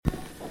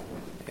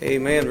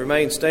Amen.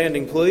 Remain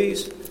standing,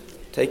 please.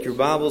 Take your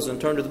Bibles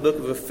and turn to the book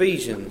of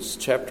Ephesians,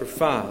 chapter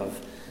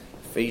 5.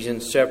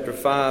 Ephesians chapter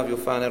 5, you'll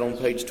find that on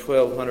page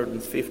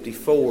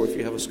 1254 if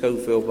you have a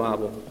Schofield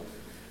Bible.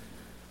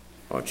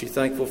 Aren't you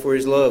thankful for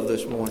His love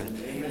this morning?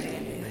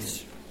 Amen.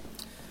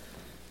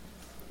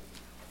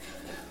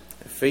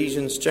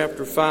 Ephesians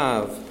chapter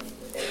 5,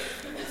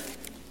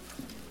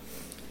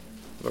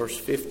 verse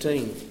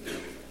 15.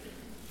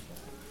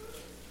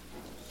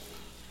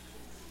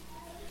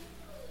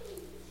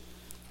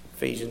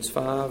 Ephesians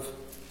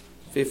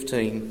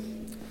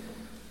 5:15.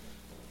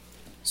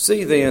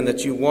 See then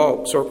that you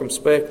walk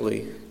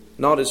circumspectly,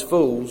 not as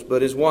fools,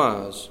 but as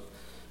wise,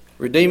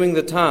 redeeming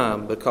the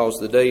time, because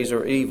the days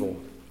are evil.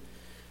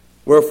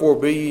 Wherefore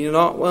be ye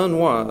not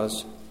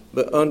unwise,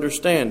 but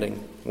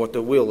understanding what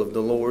the will of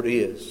the Lord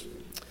is.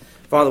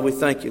 Father, we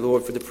thank you,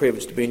 Lord, for the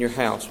privilege to be in your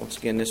house once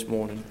again this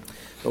morning.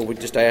 Lord, we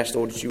just ask,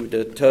 Lord, that you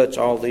would touch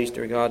all these,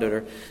 dear God, that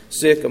are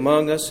sick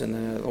among us.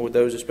 And, Lord,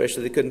 those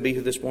especially that couldn't be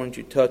here this morning,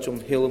 you touch them,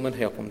 heal them, and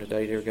help them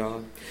today, dear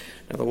God.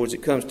 Now, Lord, as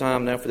it comes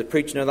time now for the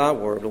preaching of thy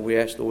word, Lord, we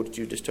ask, Lord, that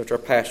you just touch our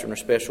pastor in a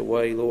special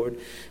way, Lord.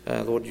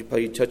 Lord, you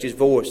pray you touch his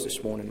voice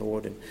this morning,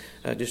 Lord,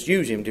 and just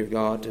use him, dear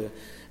God, to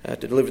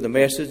deliver the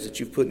message that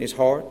you've put in his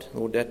heart,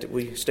 Lord, that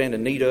we stand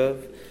in need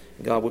of.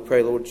 God, we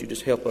pray, Lord, that you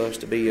just help us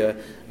to be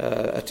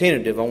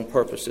attentive on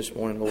purpose this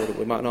morning, Lord, that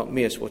we might not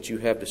miss what you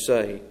have to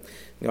say.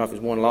 God, if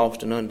there's one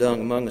lost and undone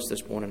among us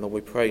this morning, Lord,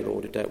 we pray,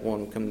 Lord, that one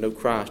will come to know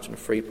Christ and a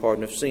free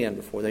pardon of sin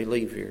before they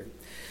leave here.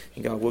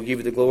 And God, we'll give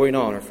you the glory and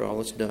honor for all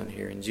that's done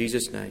here. In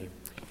Jesus' name,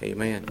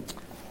 amen.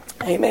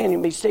 Amen. You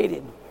be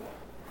seated.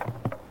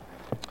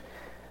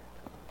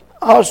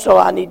 Also,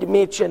 I need to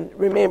mention,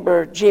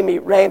 remember Jimmy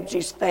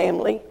Ramsey's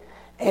family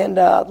and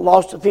the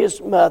loss of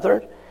his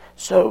mother.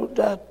 So,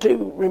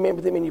 to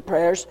remember them in your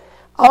prayers.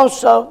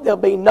 Also, there'll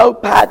be no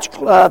Patch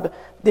Club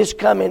this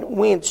coming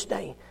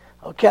Wednesday.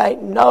 Okay?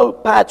 No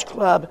Patch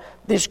Club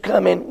this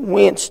coming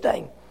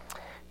Wednesday.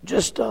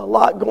 Just a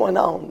lot going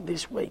on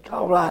this week.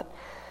 All right.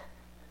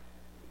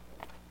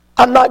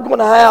 I'm not going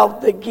to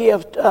have the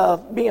gift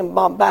of being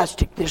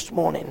bombastic this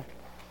morning.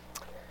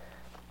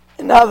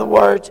 In other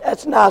words,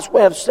 that's a nice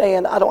way of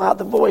saying I don't have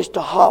the voice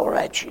to holler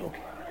at you,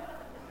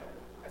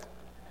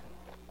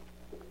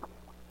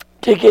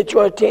 to get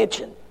your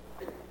attention.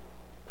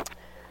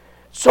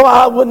 So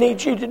I will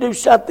need you to do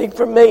something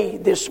for me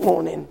this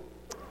morning.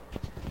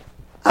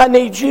 I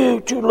need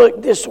you to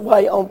look this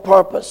way on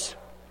purpose.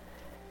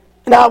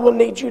 And I will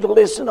need you to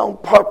listen on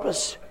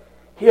purpose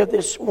here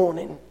this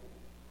morning.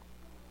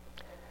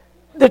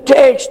 The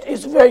text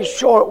is a very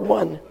short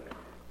one,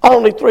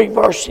 only 3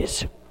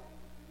 verses.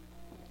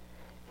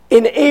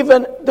 And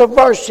even the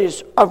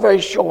verses are very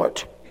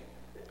short.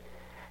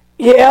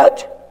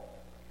 Yet,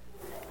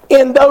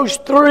 in those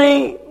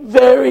 3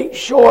 very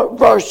short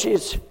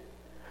verses,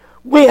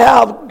 we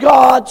have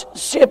God's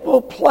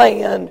simple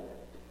plan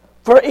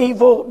for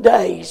evil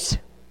days.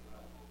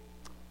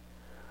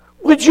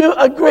 Would you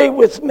agree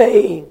with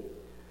me?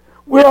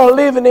 We are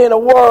living in a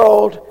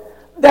world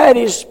that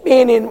is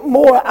spinning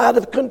more out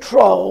of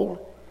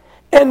control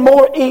and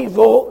more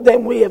evil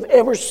than we have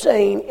ever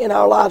seen in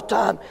our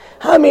lifetime.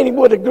 How many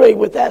would agree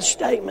with that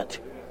statement?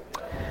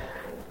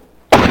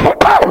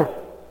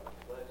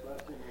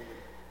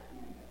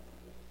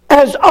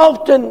 As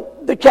often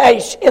the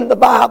case in the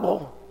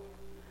Bible,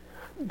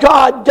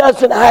 God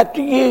doesn't have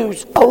to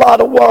use a lot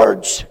of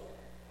words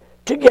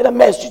to get a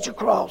message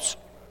across.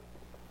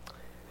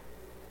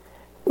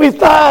 We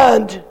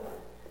find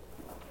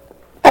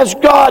as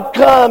God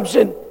comes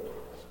and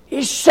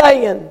He's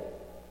saying,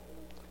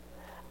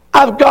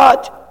 I've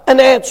got an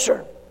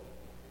answer.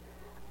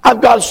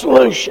 I've got a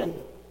solution.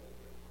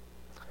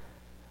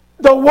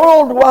 The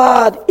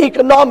worldwide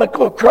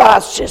economical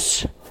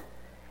crisis in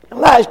the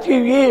last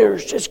few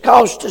years has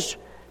cost us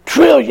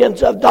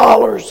trillions of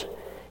dollars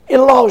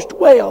in lost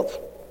wealth.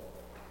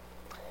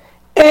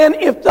 And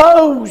if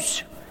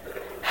those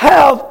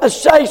have a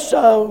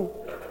say-so,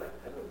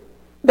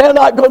 they're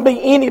not going to be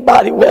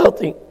anybody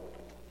wealthy.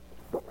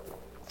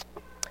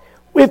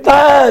 We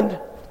find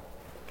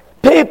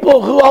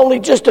people who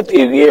only just a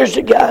few years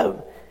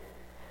ago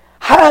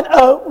had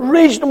a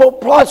reasonable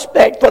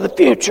prospect for the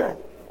future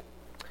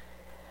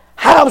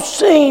have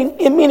seen,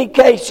 in many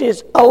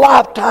cases, a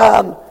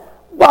lifetime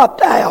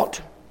wiped out.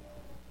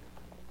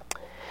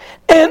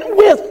 And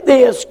with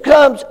this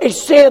comes a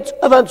sense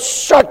of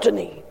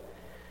uncertainty.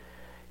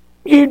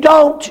 You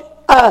don't...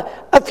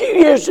 a few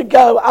years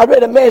ago, I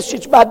read a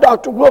message by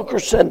Dr.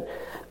 Wilkerson,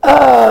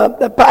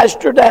 the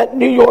pastor at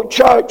New York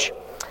Church,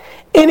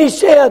 and he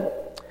said,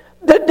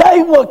 the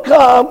day will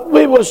come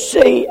we will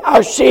see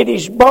our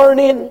cities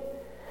burning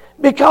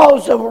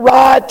because of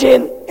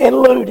rioting and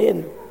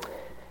looting.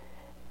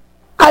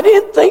 I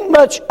didn't think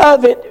much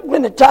of it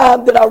when the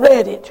time that I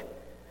read it,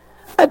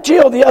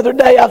 until the other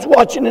day I was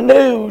watching the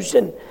news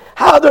and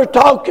how they're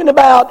talking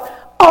about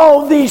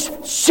all these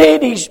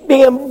cities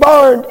being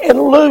burned and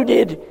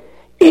looted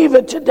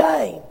even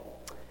today.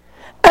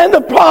 And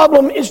the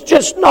problem is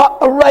just not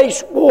a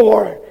race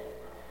war,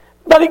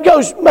 but it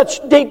goes much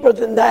deeper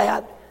than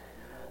that.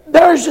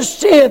 there's a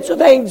sense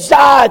of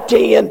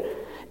anxiety and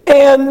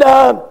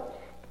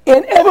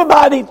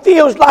everybody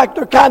feels like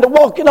they're kind of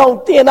walking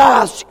on thin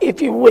ice,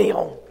 if you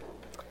will.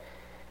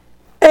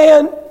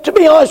 And to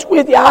be honest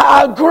with you,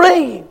 I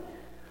agree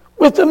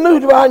with the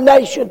mood of our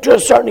nation to a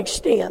certain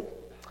extent.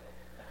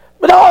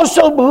 But I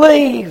also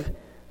believe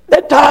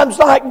that times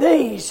like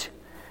these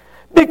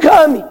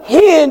become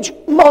hinge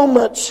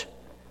moments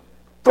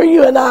for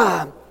you and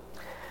I.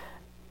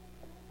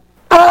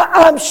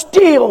 I'm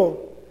still,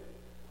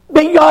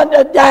 beyond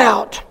a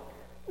doubt,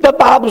 the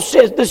Bible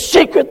says the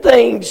secret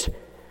things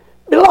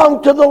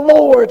belong to the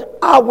Lord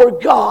our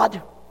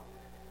God.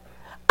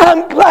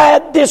 I'm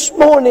glad this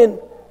morning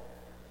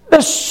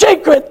the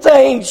secret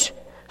things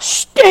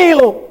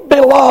still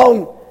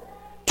belong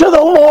to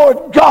the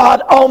Lord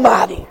God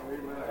Almighty.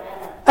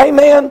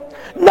 Amen.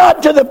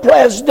 Not to the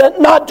president,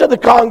 not to the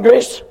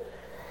Congress.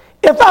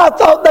 If I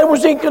thought they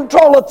was in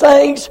control of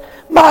things,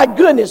 my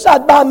goodness,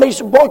 I'd buy me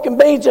some pork and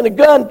beans and a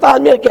gun and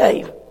find me a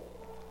cave.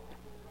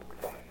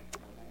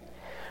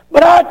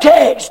 But our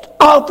text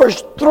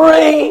offers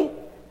three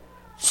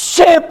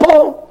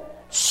simple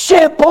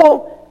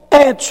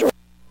answers.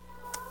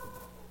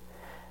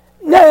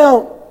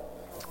 Now,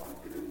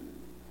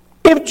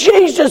 if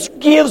Jesus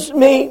gives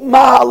me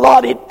my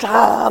allotted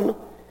time,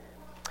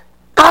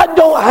 I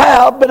don't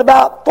have but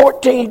about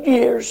 14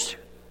 years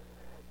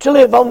to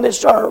live on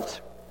this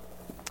earth.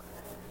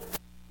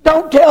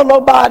 Don't tell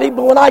nobody,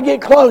 but when I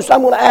get close,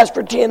 I'm going to ask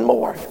for 10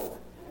 more.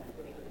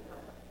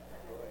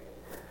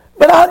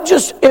 But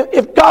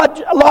if God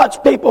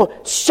allots people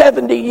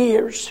 70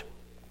 years.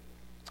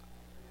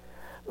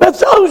 But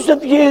those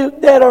of you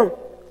that are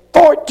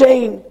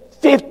 14,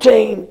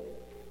 15,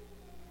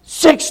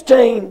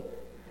 16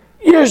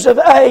 years of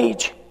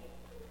age,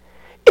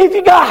 if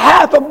you got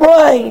half a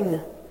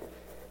brain,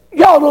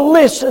 you ought to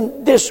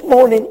listen this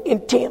morning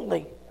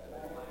intently.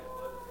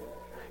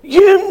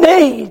 You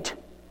need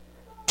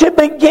to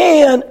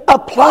begin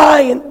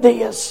applying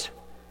this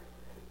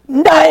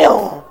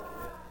now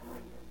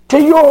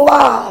to your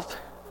life,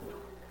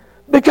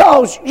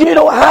 because you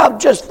don't have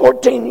just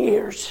 14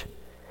 years.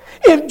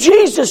 If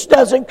Jesus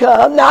doesn't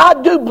come, now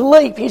I do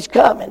believe He's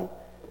coming.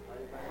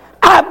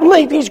 I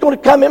believe He's going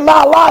to come in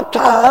my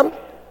lifetime.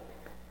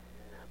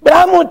 But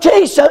I'm going to tell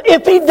you something,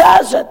 if He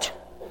doesn't,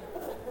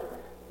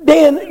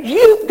 then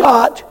you've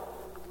got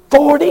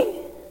 40,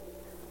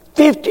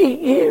 50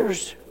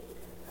 years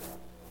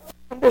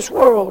in this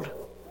world.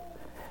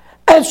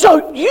 And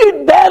so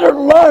you'd better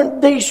learn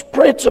these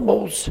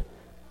principles.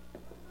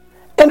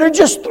 And they're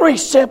just three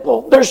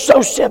simple. They're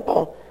so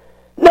simple.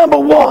 Number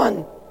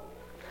one,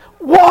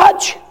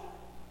 watch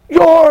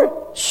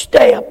your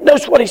step.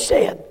 Notice what he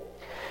said.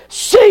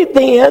 See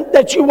then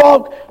that you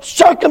walk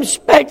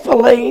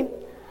circumspectly,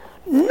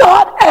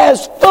 not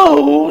as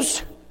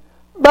fools,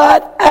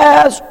 but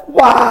as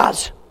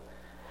wise.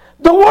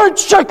 The word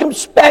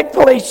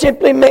circumspectly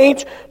simply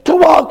means to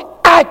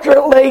walk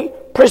accurately,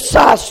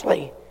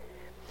 precisely.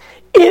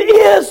 It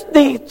is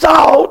the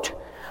thought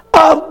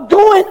of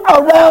going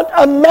around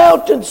a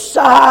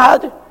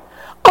mountainside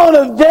on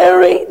a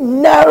very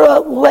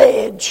narrow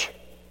ledge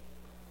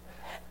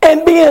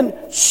and being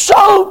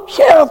so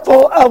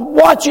careful of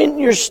watching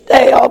your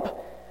step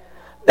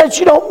that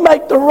you don't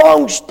make the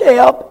wrong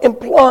step and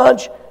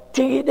plunge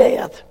to your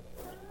death.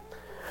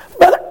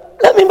 But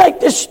let me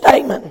make this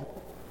statement.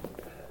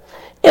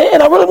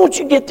 And I really want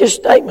you to get this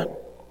statement.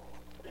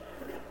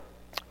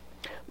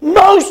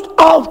 Most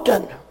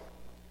often,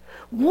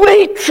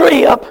 we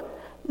trip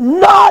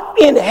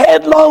not in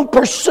headlong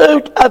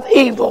pursuit of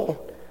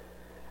evil,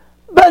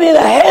 but in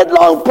a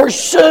headlong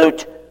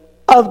pursuit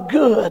of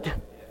good.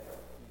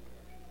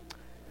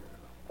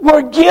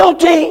 We're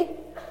guilty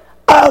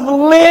of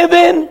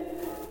living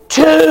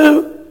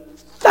too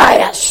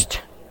fast.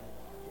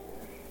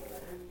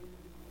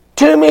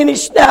 Too many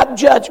snap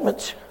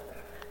judgments.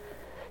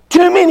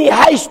 Too many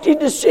hasty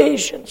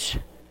decisions.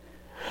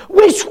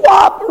 We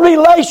swap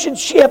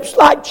relationships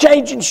like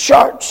changing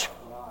shirts.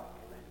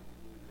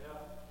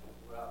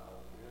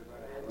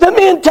 The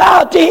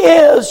mentality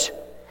is,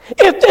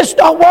 if this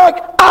don't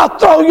work, I'll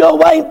throw you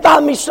away and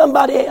find me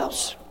somebody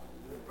else.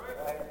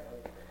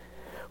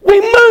 We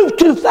move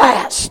too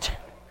fast.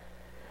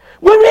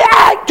 We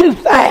react too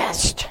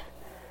fast.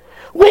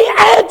 We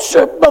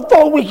answer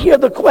before we hear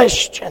the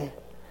question.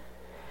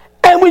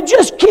 And we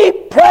just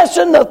keep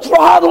pressing the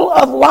throttle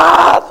of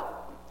life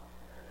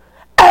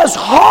as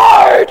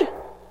hard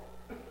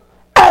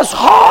as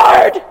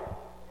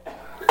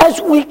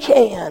we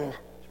can.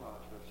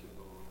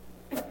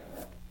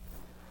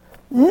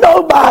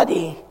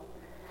 Nobody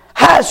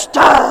has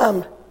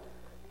time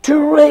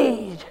to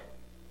read.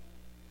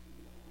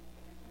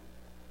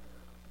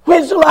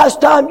 When's the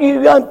last time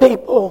you young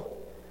people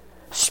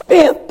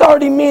spent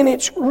 30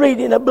 minutes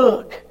reading a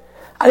book?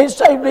 I didn't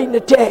say reading the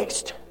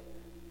text.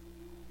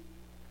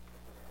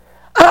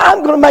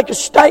 I'm going to make a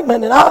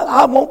statement, and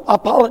I won't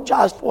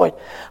apologize for it.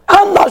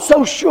 I'm not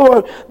so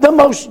sure the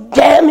most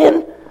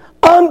damning,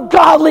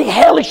 ungodly,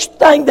 hellish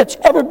thing that's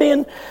ever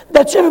been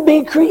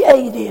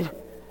created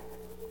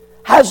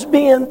has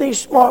been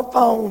these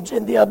smartphones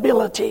and the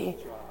ability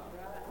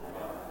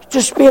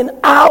to spend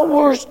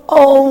hours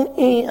on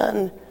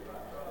end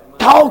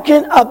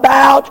talking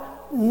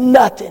about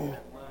nothing.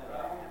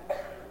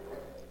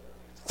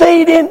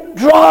 Feeding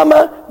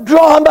drama,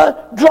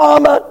 drama,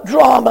 drama,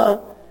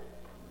 drama.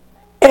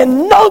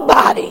 And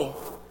nobody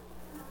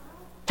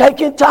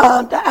taking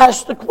time to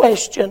ask the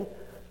question,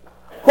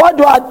 what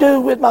do I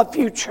do with my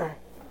future?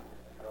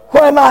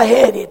 Where am I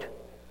headed?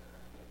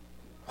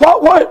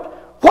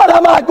 What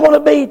am I going to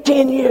be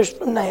 10 years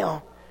from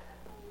now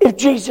if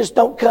Jesus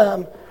don't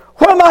come?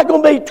 Where am I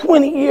going to be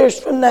 20 years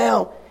from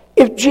now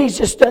if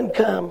Jesus doesn't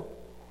come?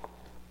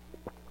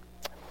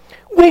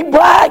 We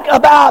brag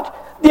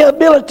about the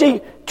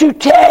ability to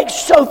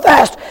text so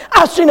fast.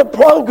 I've seen a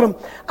program.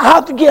 I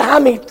have to get how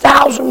many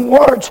thousand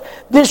words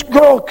this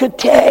girl could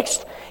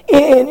text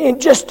in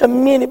just a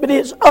minute, but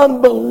it's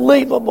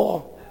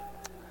unbelievable.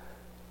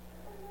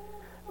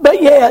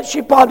 But yeah,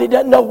 she probably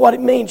doesn't know what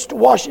it means to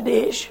wash a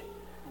dish.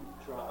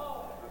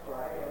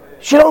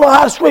 She don't know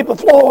how to sweep a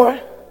floor.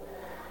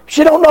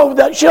 She don't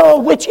know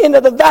which end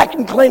of the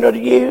vacuum cleaner to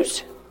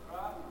use.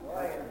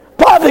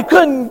 Probably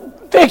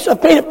couldn't fix a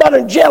peanut butter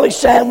and jelly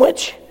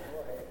sandwich.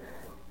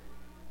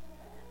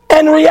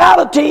 And the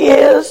reality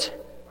is,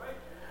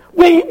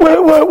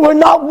 we're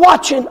not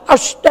watching our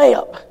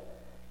step.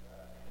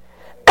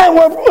 And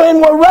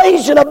we're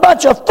raising a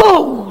bunch of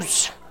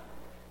fools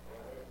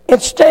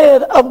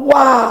instead of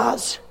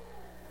wise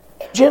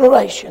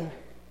generation.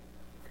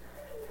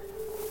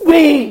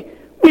 We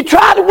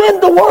try to win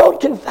the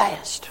world too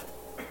fast.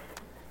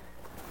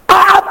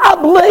 I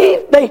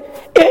believe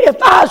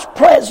if I was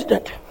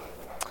president,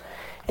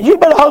 and you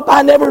better hope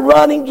I never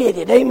run and get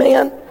it,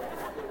 amen?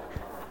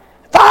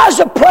 If I was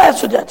a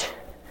president,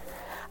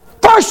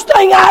 first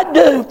thing I'd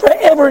do for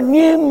every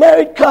new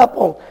married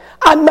couple,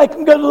 I'd make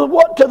them go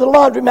to the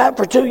laundromat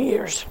for 2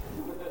 years.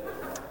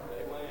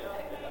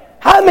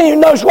 How many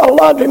knows what a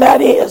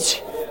laundromat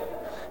is?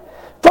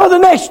 For the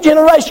next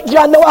generation, you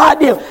got no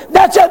idea.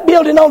 That's that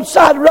building on the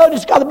side of the road.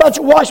 It's got a bunch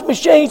of washing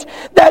machines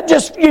that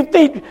just you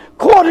feed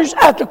quarters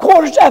after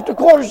quarters after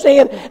quarters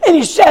in, and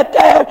you sit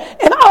there,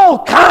 and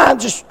all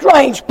kinds of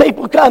strange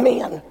people come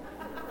in.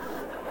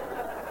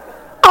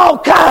 All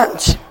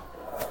kinds.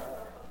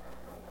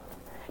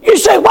 You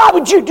say, why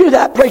would you do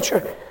that,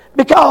 preacher?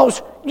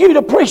 Because you'd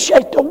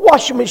appreciate the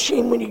washing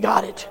machine when you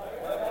got it.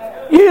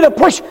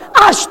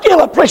 I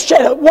still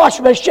appreciate a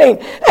washing machine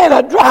and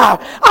a dryer.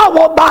 I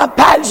won't buy a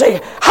pad and say,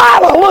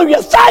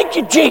 hallelujah, thank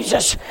you,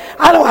 Jesus.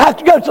 I don't have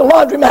to go to the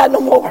laundromat no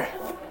more.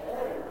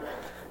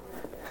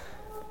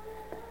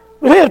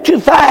 We live too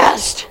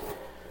fast.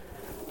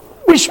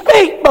 We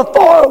speak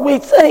before we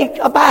think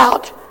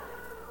about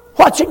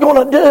what's it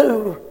going to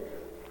do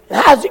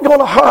and how's it going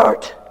to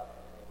hurt.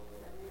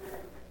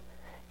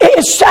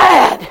 It's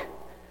sad.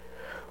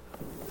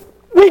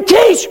 We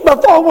teach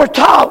before we're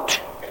taught.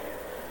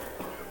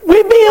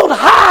 We build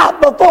high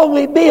before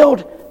we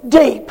build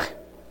deep.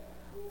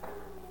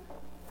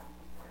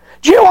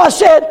 Do you know what I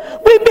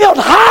said? We build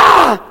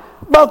high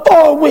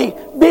before we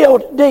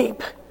build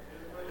deep.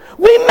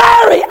 We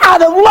marry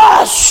out of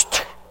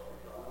lust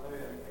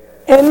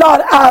and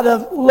not out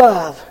of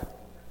love.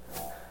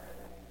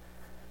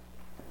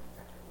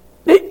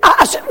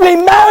 I said we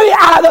marry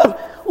out of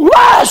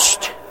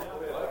lust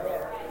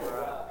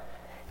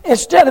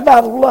instead of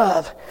out of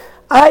love.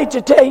 I hate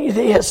to tell you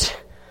this.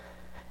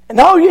 And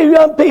all you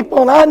young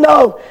people, and I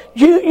know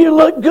you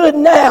look good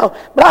now,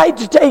 but I hate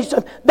to tell you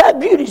something,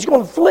 that beauty's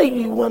going to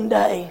flee you one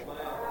day.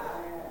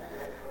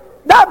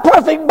 That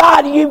perfect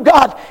body you've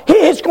got,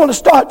 it's going to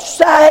start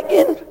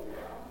sagging.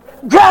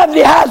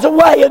 Gravity has a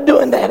way of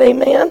doing that,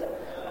 amen?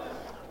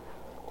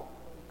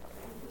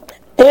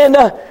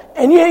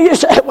 And you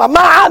say, well,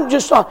 I'm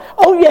just,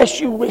 oh yes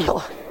you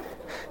will.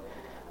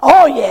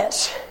 Oh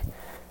yes.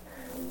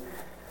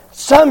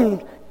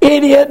 Some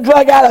idiot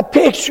drug out a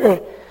picture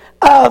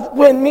of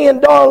when me and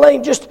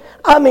Darlene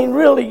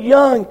really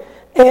young,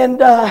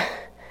 and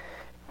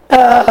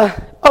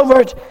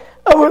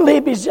over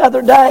Libby's the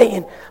other day,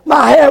 and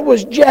my hair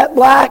was jet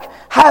black,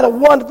 had a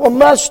wonderful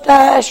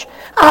mustache.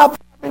 I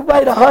probably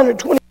weighed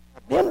 120.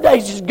 Them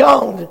days is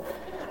gone.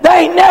 They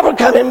ain't never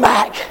coming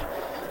back.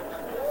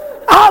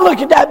 I look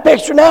at that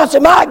picture now and say,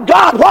 my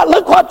God,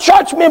 look what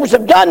church members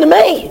have done to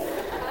me.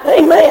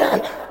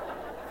 Amen.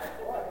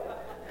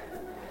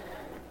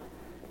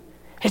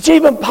 It's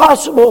even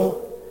possible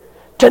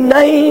to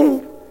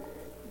name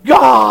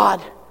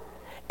God,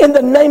 in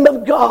the name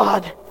of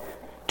God,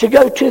 to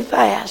go too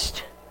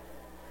fast.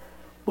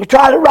 We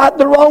try to right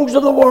the wrongs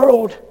of the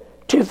world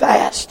too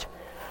fast.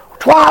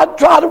 Try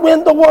to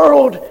win the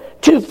world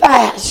too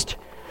fast.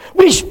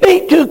 We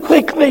speak too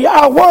quickly.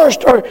 Our words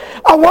are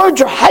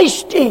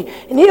hasty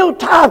and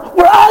ill-timed.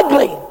 We're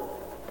ugly.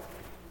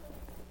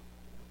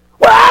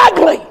 We're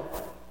ugly.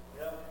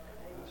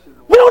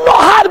 We don't know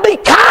how to be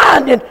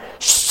kind and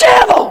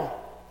civil.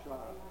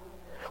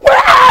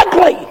 We're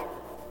ugly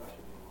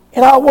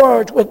in our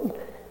words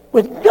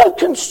with no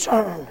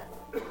concern.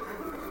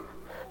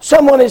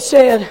 Someone has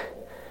said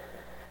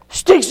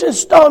Sticks and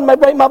stone may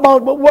break my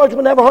bones, but words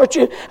will never hurt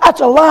you.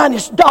 That's a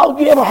lioness dog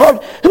you ever heard.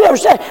 Whoever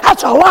said,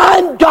 that's a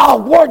lion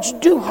dog. Words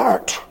do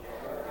hurt.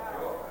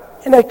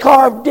 And they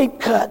carve deep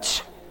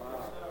cuts.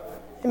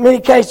 In many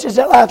cases,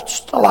 it lasts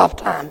just a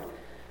lifetime.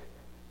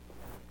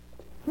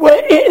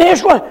 We're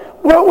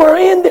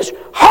in this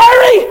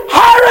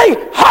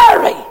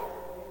hurry.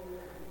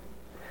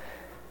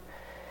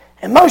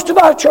 And most of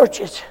our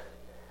churches,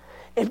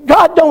 if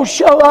God don't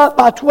show up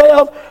by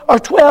 12 or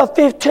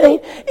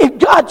 12:15, if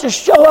God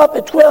just show up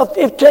at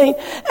 12:15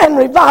 and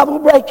revival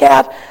break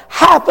out,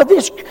 half of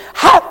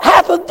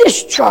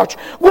this church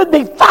would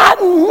be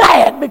fighting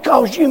mad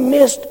because you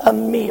missed a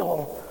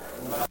meal.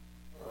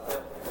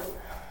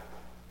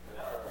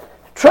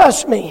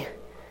 Trust me,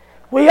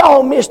 we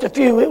all missed a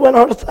few. It wasn't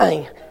hurt a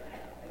thing.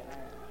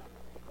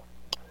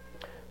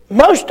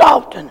 Most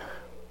often,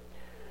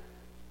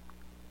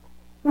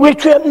 we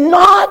trip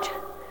not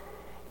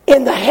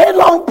in the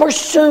headlong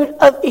pursuit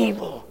of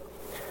evil,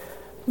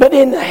 but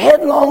in the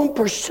headlong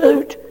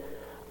pursuit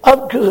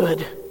of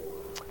good.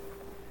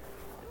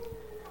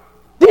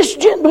 This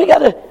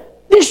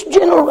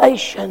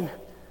generation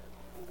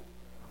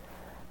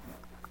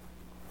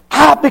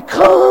have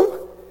become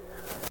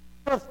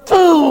a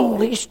fool.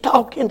 He's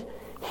talking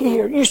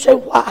here. You say,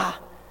 why?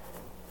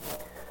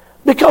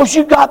 Because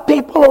you got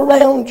people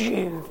around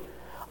you,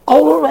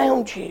 all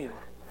around you.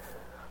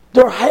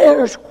 Their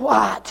hair is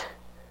white.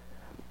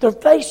 Their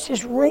face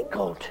is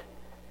wrinkled.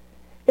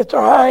 If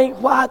their hair ain't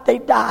white, they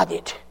dyed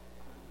it.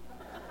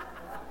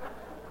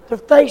 Their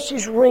face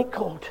is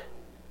wrinkled.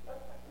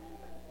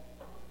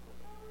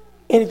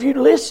 And if you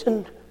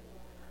listen,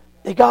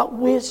 they got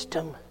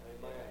wisdom.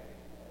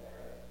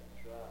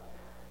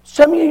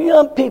 Some of you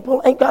young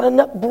people ain't got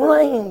enough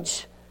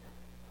brains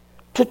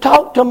to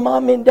talk to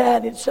mom and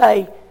dad and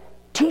say,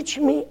 teach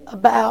me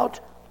about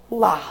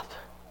life.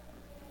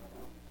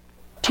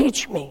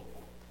 Teach me.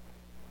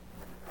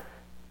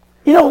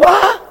 You know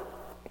why?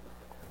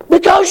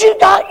 Because you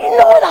know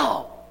it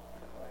all.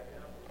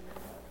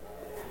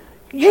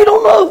 You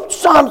don't know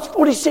Psalms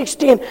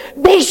 46:10.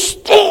 Be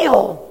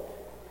still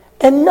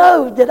and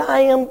know that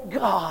I am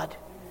God.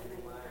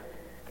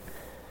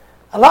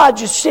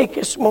 Elijah's sick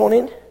this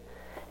morning,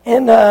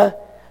 and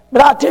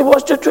but I'll tell you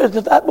what's the truth.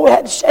 If that boy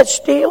had to sit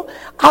still,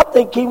 I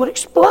think he would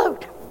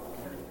explode.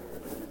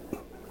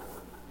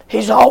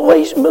 He's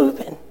always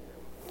moving.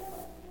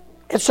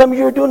 And some of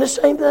you are doing the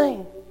same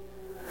thing.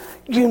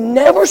 You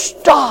never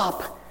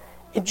stop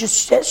and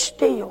just sit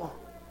still.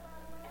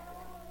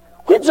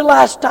 When's the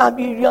last time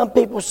you young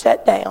people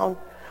sat down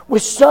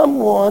with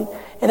someone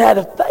and had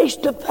a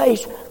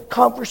face-to-face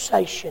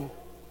conversation?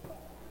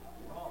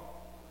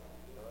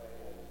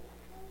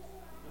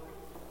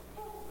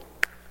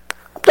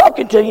 I'm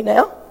talking to you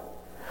now.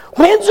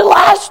 When's the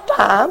last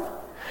time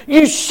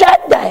you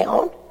sat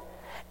down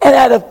and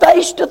had a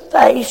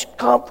face-to-face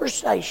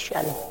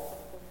conversation?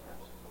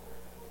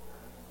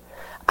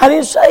 I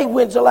didn't say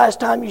when's the last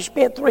time you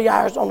spent 3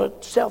 hours on a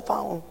cell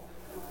phone.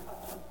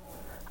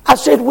 I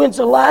said when's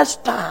the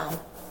last time.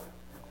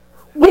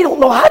 We don't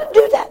know how to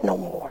do that no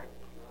more.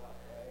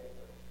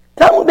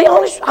 And I'm going to be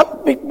honest.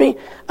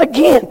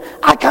 Again,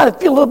 I kind of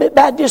feel a little bit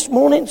bad this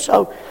morning.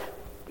 So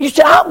you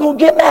said I'm going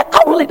to get mad.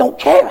 I really don't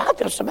care. I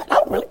feel so bad. I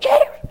don't really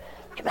care.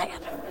 Get mad.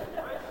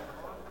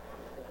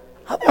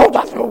 I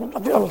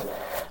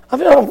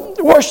feel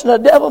worse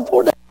than the devil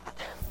for that.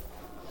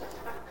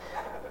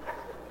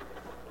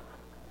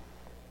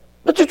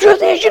 But the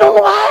truth is, you don't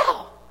know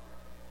how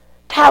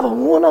to have a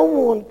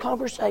one-on-one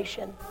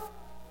conversation.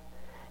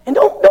 And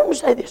don't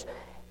say this.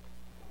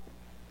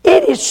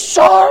 It is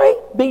sorry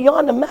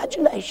beyond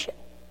imagination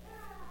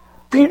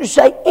for you to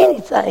say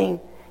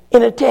anything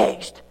in a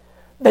text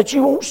that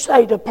you won't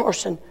say to a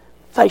person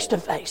face to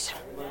face.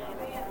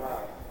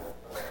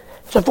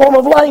 It's a form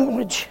of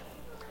language,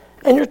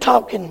 and you're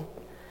talking.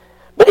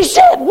 But he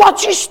said,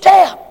 watch your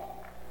step.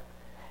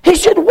 He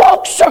said,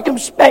 walk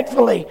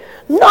circumspectly,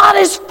 not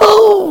as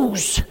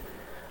fools,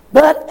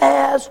 but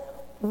as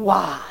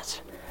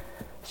wise.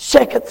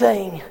 Second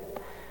thing,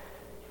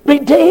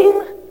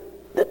 redeem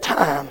the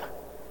time.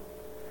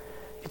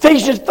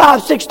 Ephesians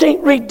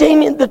 5:16,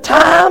 redeeming the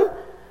time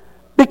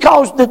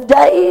because the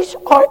days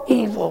are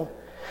evil.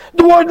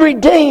 The word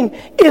redeem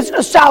is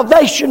a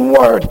salvation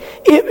word.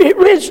 It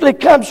originally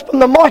comes from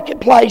the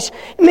marketplace.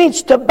 It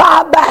means to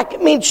buy back.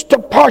 It means to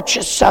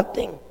purchase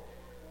something.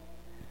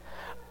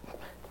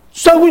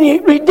 So when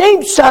you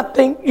redeem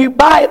something, you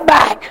buy it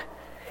back.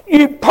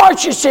 You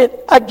purchase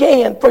it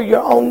again for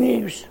your own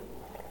use.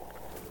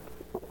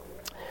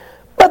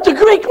 But the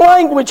Greek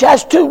language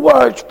has two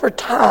words for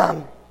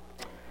time.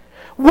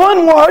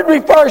 One word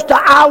refers to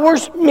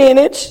hours,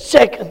 minutes,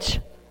 seconds.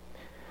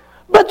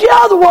 But the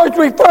other word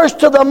refers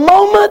to the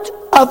moment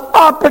of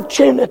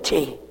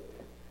opportunity.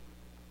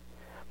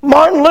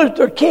 Martin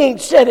Luther King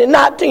said in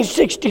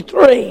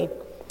 1963,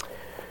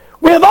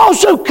 we have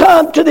also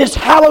come to this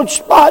hallowed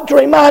spot to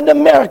remind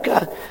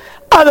America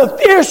of the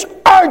fierce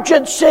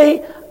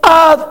urgency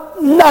of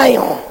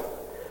now.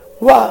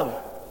 Whoa.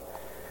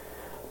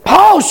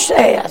 Paul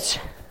says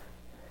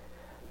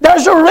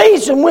There's a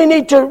reason we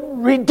need to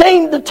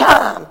redeem the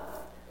time.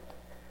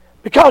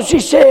 Because he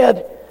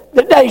said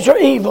the days are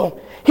evil.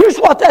 Here's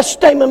what that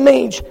statement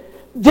means.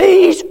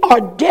 These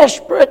are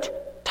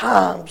desperate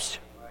times.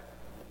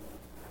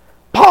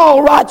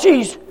 Paul writes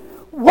these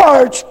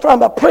words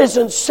from a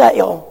prison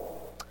cell.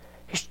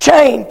 He's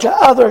chained to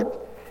other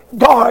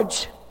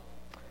guards.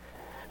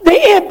 The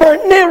Emperor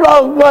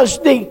Nero was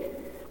the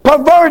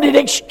perverted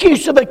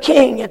excuse of a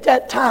king at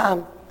that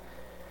time.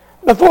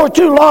 Before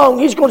too long,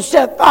 he's going to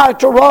set fire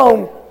to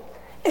Rome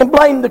and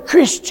blame the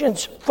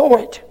Christians for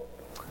it.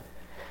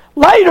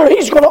 Later,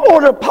 he's going to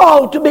order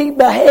Paul to be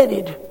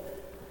beheaded.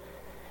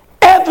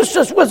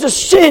 Ephesus was a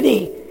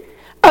city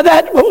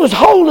that was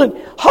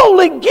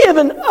wholly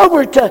given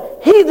over to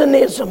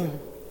heathenism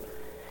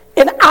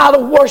and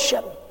idol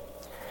worship.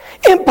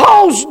 In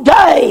Paul's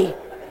day,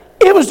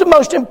 it was the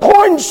most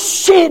important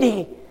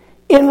city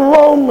in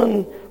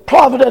Roman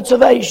province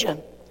of Asia.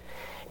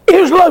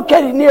 It was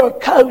located near a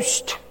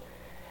coast.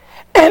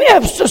 And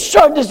Ephesus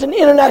served as an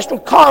international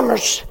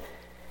commerce.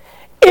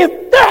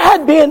 If there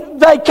had been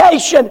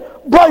vacation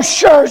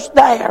brochures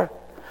there,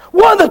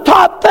 one of the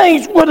top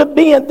things would have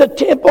been the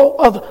temple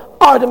of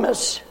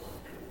Artemis.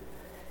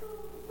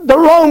 The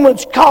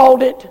Romans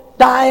called it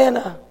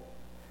Diana.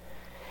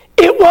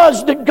 It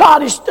was the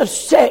goddess of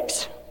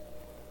sex.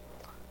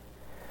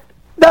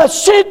 The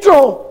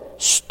central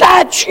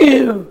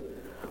statue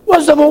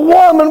was of a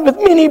woman with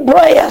many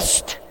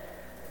breasts,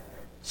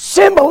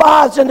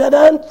 symbolizing an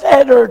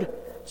unfettered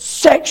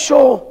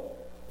sexual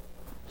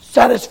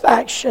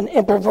satisfaction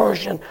and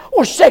perversion,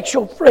 or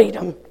sexual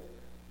freedom.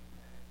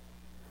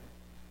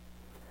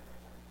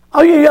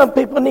 All you young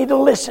people need to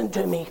listen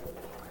to me.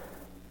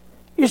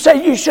 You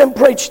say you shouldn't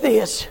preach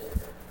this.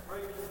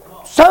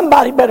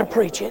 Somebody better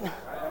preach it.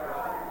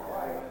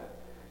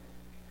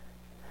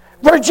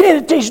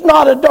 Virginity is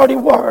not a dirty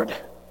word.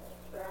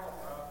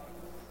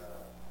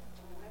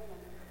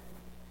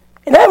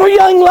 And every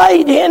young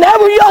lady and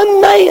every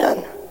young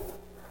man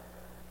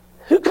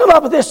who come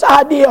up with this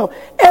idea,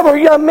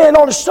 every young man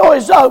on the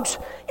Stories Oaks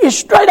is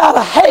straight out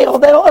of hell.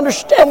 They don't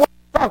understand what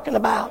I'm talking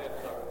about.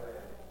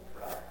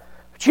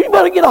 But you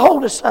better get a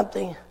hold of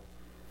something.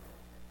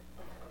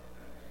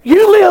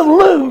 You live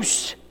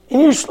loose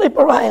and you sleep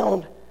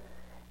around.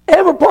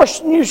 Every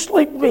person you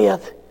sleep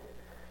with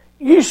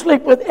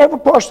every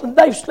person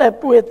they've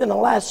slept with in the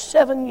last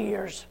 7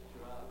 years.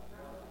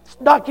 It's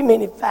a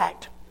documented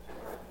fact.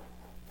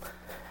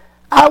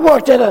 I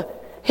worked at a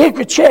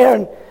hickory chair,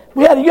 and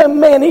we had a young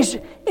man,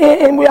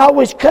 and we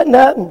always cutting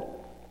up and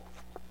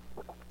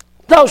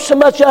thought so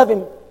much of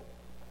him.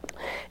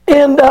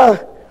 And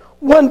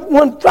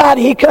one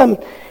Friday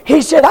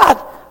he said,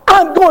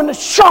 I'm going to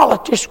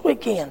Charlotte this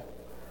weekend.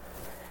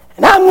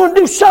 And I'm going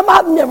to do something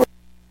I've never done.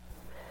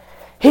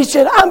 He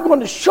said, I'm going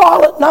to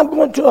Charlotte and I'm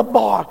going to a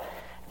bar.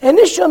 And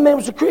this young man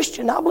was a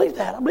Christian. I believe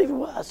that. I believe he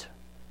was.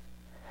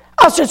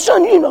 I said,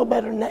 son, you know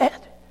better than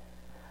that.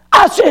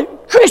 I said,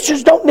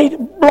 Christians don't need to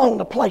belong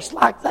to a place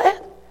like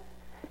that.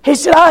 He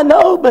said, I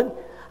know, but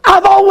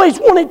I've always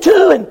wanted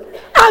to, and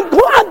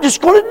I'm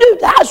just going to do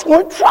that. I just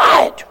want to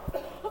try it.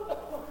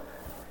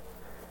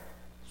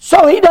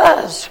 So he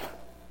does.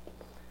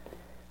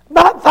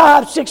 About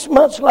 5-6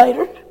 months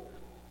later,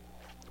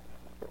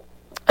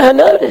 I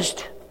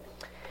noticed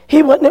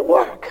he wasn't at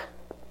work.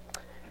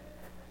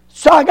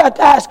 So I got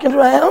to asking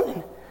around,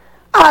 and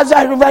I was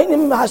aggravating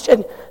him. I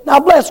said, now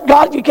bless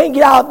God, if you can't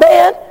get out of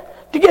bed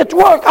to get to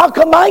work, I'll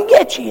come by and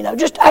get you,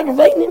 just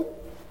aggravating him.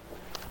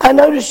 I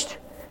noticed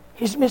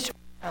he's missing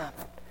time.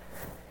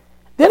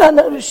 Then I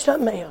noticed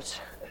something else.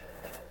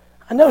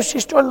 I noticed he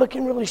started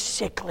looking really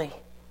sickly,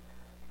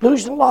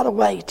 losing a lot of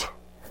weight.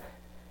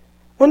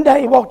 One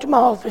day he walked to my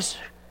office.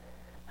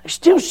 I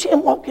still see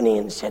him walking in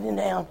and sitting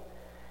down.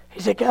 He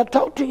said, can I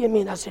talk to you a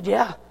minute? I said,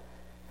 yeah.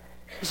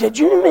 He said,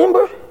 do you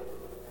remember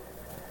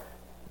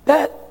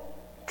that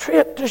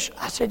trip to...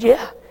 I said,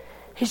 yeah.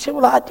 He said,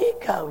 well, I did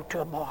go to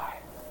a bar.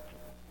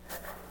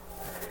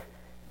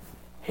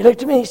 He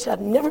looked at me and he said,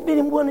 I've never been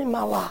in one in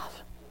my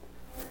life.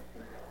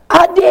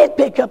 I did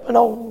pick up an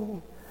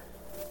old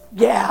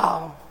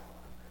gal.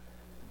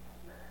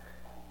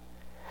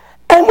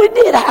 And we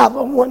did have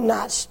a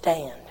one-night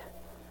stand.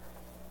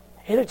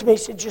 He looked at me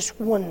and said, just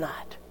one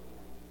night.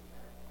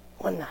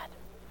 One night.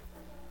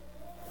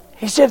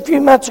 He said, a few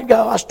months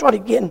ago, I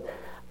started getting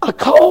a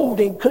cold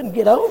and couldn't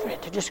get over it.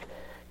 I just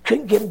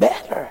couldn't get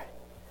better.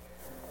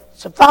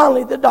 So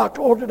finally, the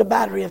doctor ordered a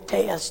battery of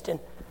tests, and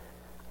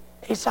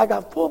he said, I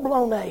got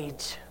full-blown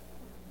AIDS.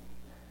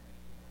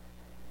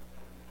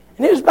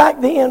 And it was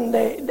back then,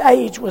 the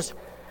AIDS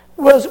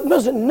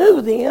wasn't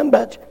new then,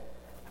 but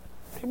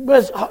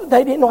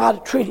they didn't know how to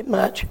treat it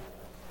much.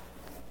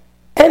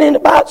 And in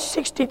about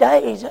 60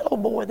 days, that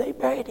old boy, they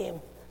buried him.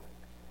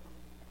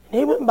 And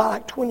he went by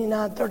like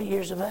 29, 30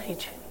 years of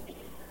age.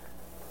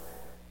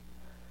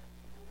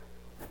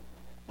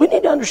 We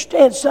need to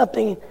understand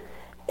something,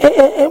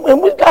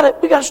 and we've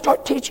got to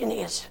start teaching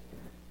this.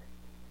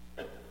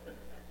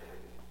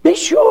 Be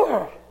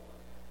sure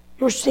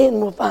your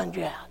sin will find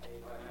you out.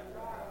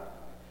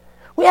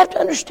 We have to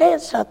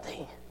understand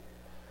something.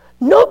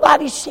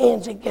 Nobody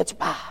sins and gets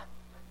by.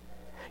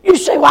 You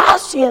say, well, I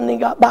sinned and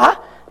got by.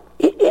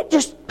 It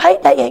just,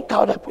 payday ain't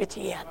caught up with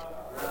you yet.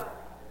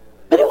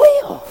 But it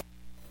will.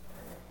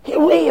 It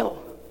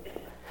will.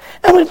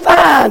 And we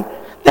find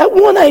that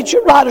one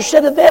ancient writer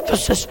said of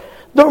Ephesus,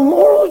 their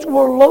morals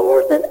were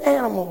lower than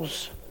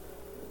animals.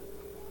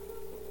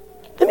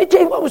 Let me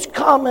tell you what was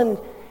common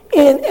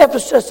in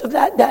Ephesus of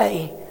that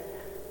day.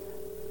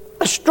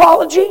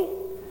 Astrology,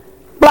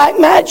 black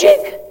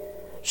magic,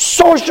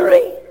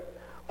 sorcery,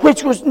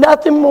 which was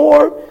nothing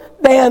more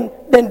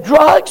than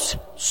drugs.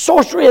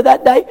 Sorcery of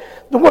that day.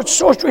 The word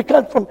sorcery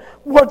comes from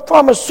the word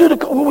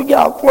pharmaceutical. Where we get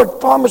our word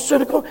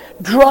pharmaceutical,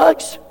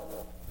 drugs.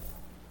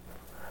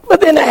 But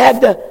then they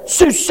had the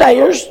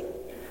soothsayers,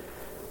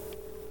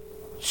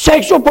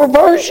 sexual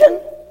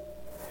perversion,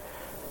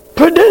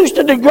 produced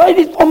a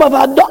degraded form of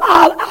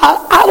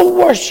idol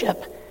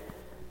worship.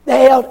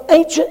 They held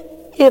ancient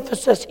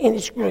Ephesus in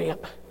its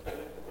grip.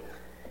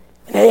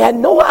 And they had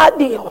no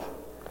idea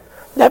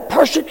that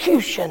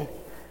persecution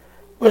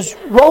was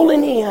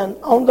rolling in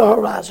on the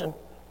horizon.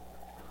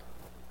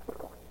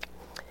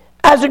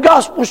 As the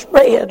gospel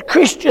spread,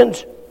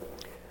 Christians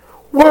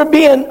were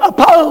being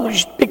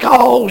opposed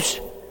because,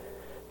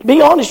 to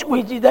be honest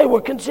with you, they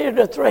were considered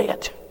a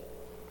threat.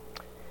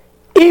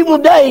 Evil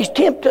days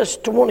tempt us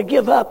to want to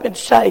give up and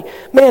say,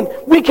 man,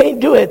 we can't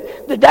do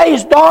it. The day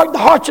is dark, the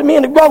hearts of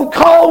men have grown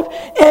cold,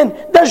 and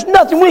there's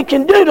nothing we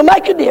can do to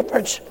make a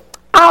difference.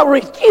 I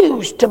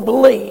refuse to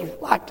believe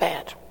like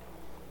that.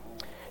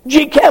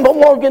 G. Campbell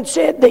Morgan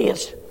said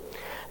this,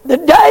 the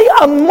day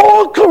of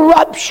moral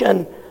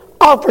corruption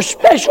offers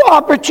special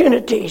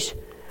opportunities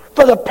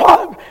for the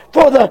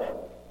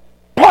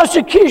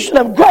prosecution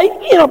of great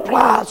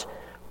enterprise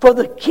for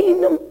the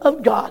kingdom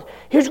of God.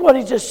 Here's what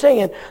he's just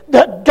saying.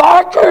 The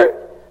darker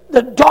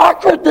the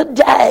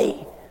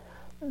day,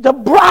 the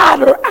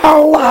brighter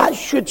our light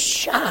should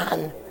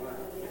shine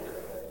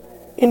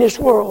in this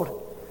world.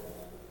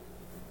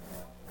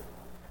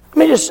 Let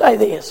me just say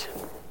this.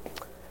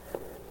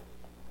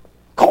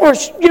 Of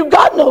course, you've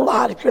got no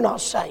light if you're not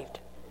saved.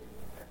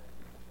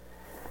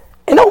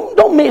 And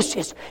don't miss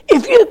this.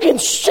 If you can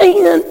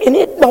sin and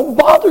it don't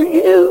bother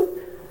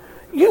you,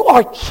 you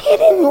are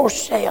kidding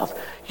yourself.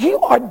 You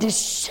are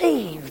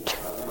deceived.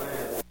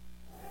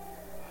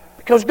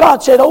 Because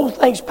God said, old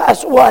things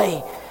pass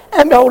away,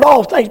 and behold,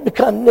 all things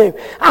become new.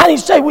 I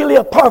didn't say we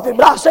live perfect,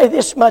 but I say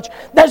this much.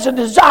 There's a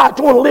desire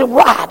to want to live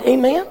right.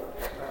 Amen?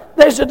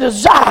 There's a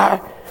desire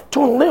to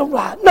want to live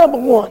right. Number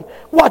one,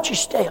 watch your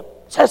step.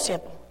 It's that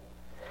simple.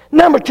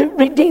 Number two,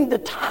 redeem the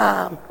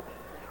time.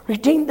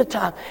 Redeem the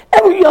time.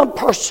 Every young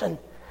person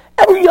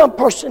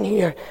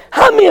here,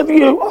 how many of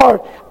you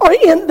are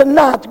in the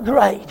 9th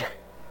grade?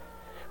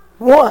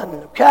 1,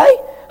 okay?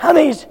 How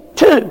many is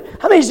 2?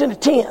 How many is in the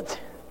 10th?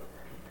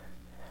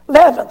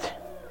 11th.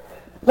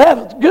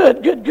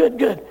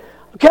 Good.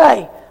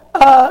 Okay.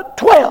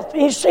 12th.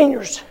 Any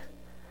seniors?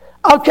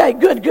 Okay,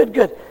 good.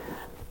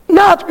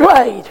 9th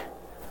grade.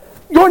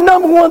 Your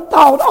number one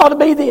thought ought to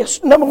be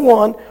this. Number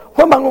one,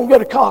 where am I going to go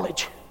to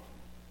college?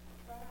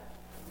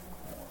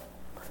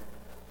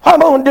 What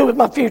am I going to do with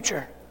my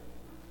future?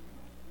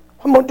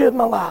 What am I going to do with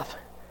my life?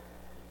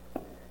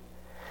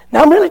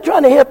 Now, I'm really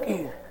trying to help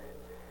you.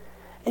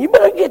 And you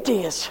better get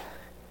this.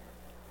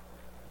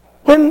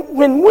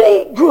 When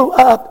we grew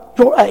up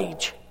your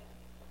age,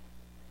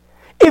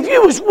 if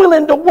you was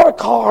willing to work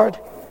hard,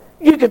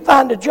 you could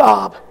find a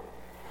job.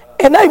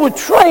 And they would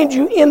train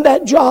you in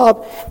that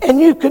job, and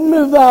you could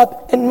move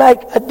up and make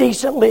a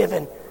decent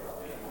living.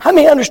 How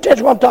many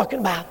understands what I'm talking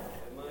about?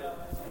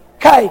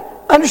 Okay,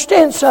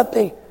 understand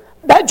something.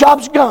 That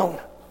job's gone.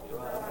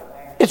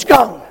 It's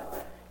gone.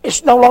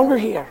 It's no longer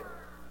here.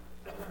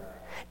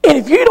 And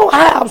if you don't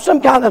have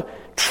some kind of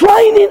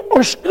training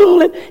or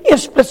schooling in a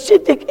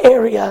specific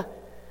area,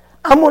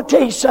 I'm going to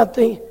tell you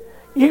something.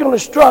 You're going to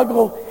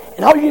struggle,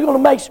 and all you're going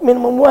to make is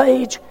minimum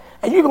wage,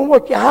 and you're going to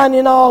work your hind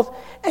end off,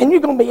 and you're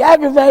going to be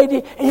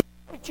aggravated, and you're going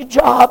to quit your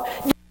job,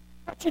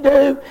 what you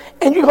do,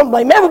 and you're going to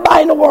blame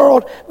everybody in the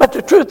world. But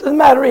the truth of the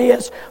matter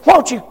is,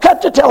 won't you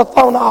cut the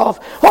telephone off?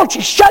 Won't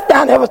you shut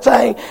down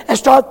everything and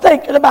start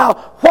thinking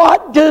about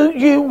what do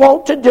you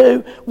want to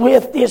do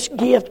with this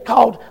gift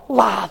called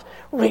life?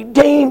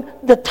 Redeem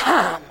the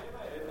time.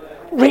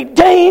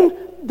 Redeem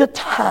the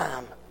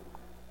time.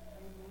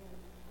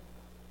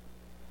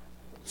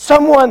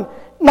 Someone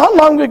not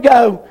long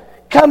ago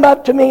come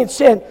up to me and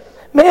said,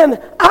 man,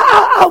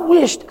 I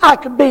wished I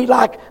could be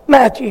like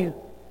Matthew.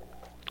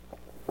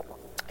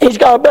 He's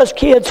got a bunch of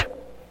kids.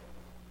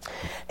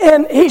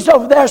 And he's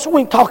over there so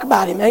we can talk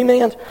about him.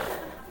 Amen.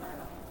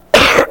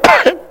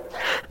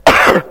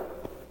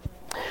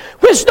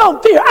 Which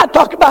don't fear. I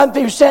talk about him if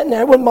he was sitting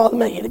there. It wouldn't bother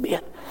me a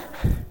bit.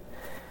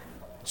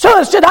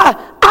 Someone said,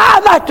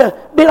 I'd like to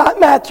be like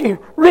Matthew.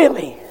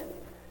 Really?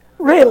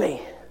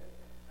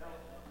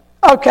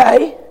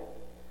 Okay.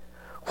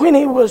 When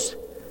he was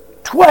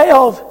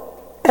 12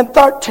 and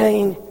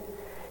 13,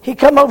 he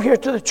come over here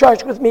to the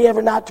church with me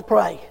every night to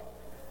pray.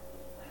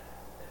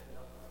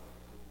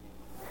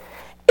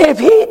 If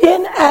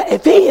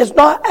he has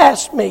not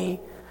asked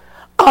me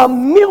a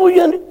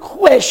million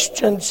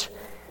questions.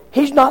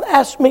 He's not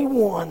asked me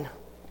one.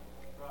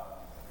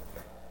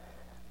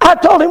 I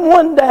told him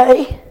one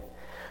day,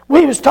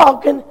 we was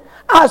talking,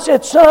 I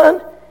said,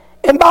 son,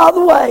 and by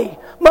the way,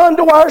 my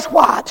underwear's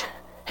white.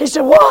 He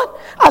said, what?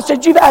 I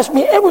said, you've asked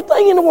me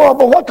everything in the world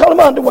but what color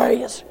my underwear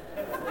is.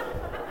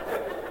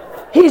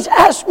 He's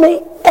asked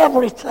me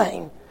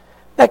everything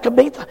that could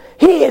be.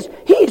 He has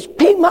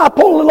piqued my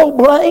poor little old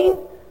brain.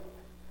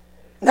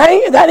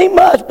 That ain't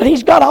much, but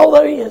he's got all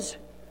there is.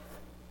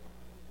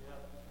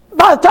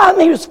 By the time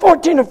he was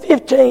 14 or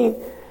 15,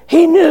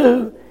 he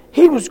knew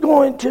he was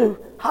going to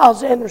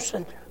Hyles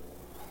Anderson.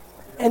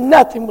 And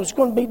nothing was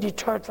going to be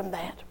deterred from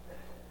that.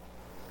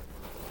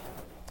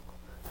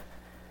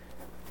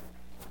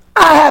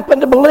 I happen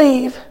to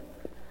believe,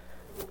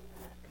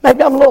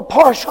 maybe I'm a little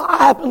partial, I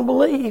happen to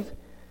believe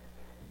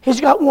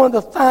he's got one of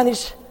the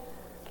finest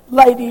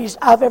ladies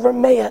I've ever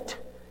met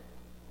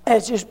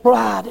as his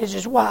bride, as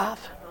his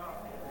wife.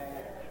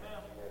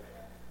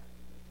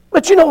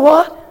 But you know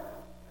what?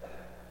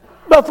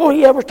 Before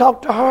he ever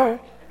talked to her,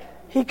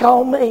 he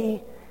called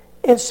me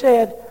and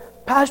said,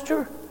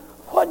 Pastor,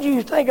 what do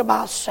you think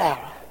about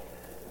Sarah?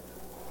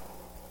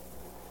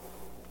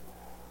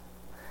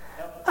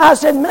 I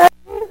said, man,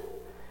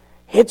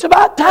 it's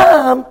about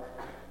time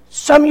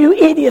some of you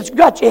idiots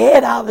got your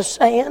head out of the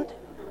sand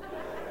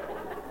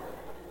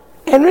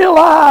and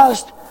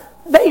realized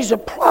there's a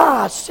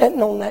prize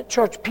sitting on that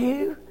church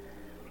pew,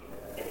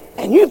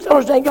 and you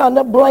fellas ain't got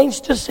enough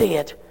brains to see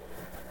it.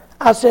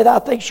 I said, I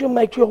think she'll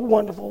make you a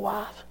wonderful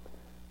wife.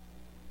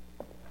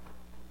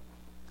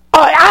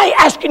 I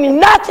ain't asking you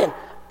nothing.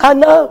 I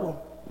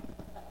know.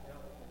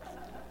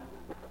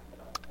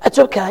 That's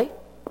okay.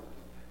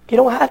 You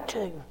don't have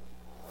to.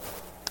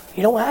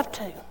 You don't have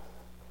to.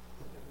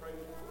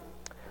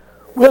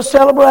 We'll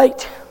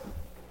celebrate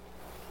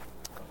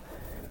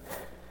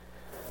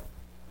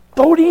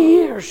 40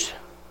 years.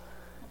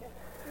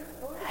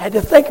 Had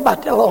to think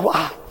about that a little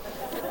while.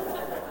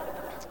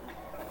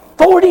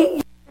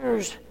 40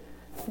 years,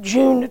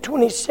 June the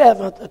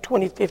 27th of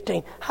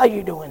 2015. How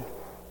you doing?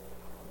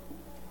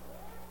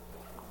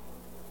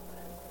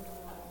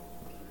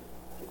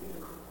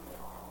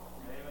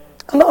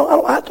 I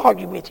don't have to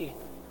argue with you.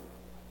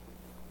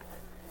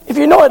 If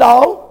you know it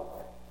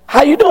all,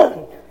 how you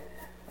doing?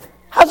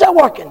 How's that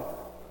working?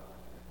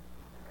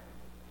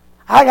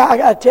 I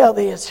got to tell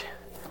this.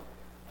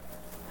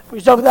 We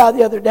was over there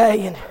the other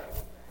day, and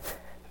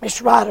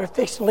Mr. Ryder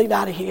fixed to leave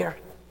out of here.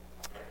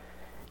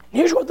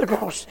 And here's what the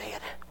girl said.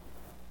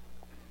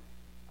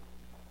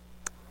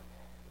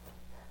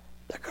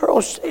 The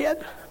girl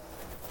said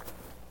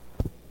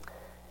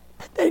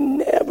that they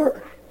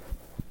never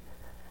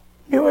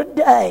knew a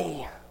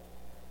day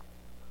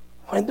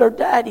when their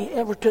daddy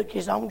ever took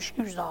his own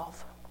shoes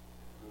off.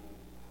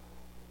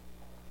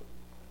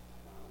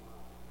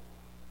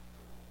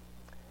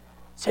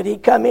 Said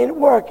he'd come in at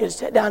work and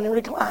sit down in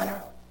the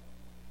recliner.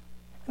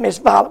 Miss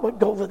Violet would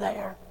go over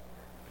there,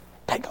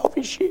 take off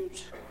his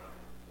shoes,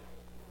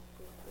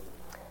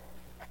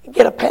 and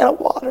get a pan of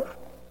water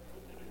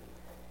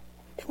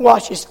and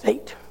wash his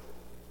feet.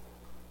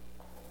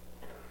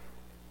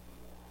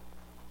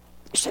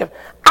 He said,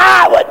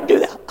 I wouldn't do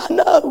that. I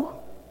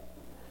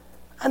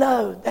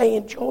know. They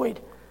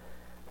enjoyed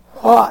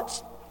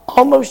what?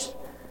 Almost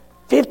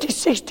 50,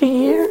 60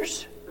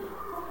 years.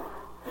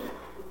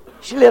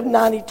 She lived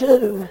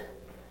 92.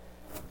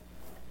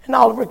 And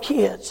all of her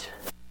kids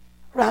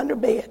around her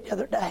bed the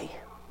other day.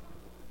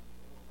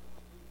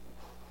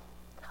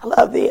 I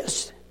love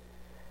this.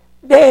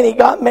 Danny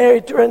got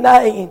married to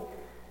Renee.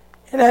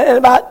 And in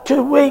about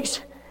 2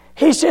 weeks,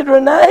 he said,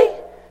 Renee,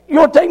 you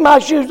want to take my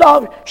shoes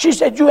off? She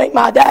said, you ain't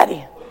my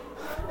daddy.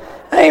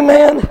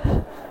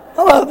 Amen.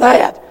 I love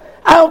that.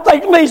 I don't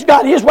think Lee's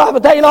got his wife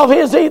taking off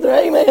his either.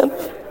 Amen.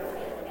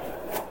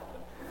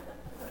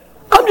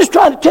 I'm just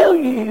trying to tell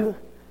you,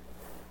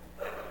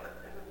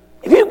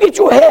 if you get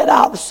your head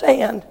out of the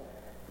sand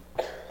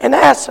and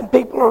ask some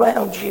people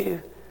around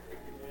you,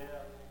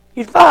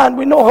 you'd find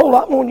we know a whole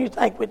lot more than you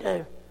think we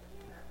do.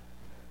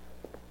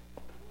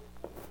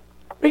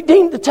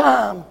 Redeem the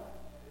time.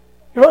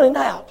 You're running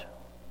out.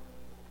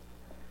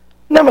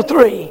 Number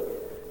 3,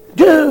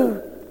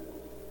 do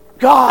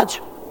God's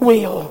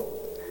will.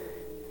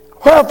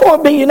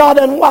 Wherefore be ye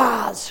not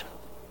unwise,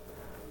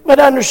 but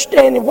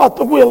understanding what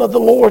the will of the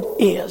Lord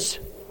is.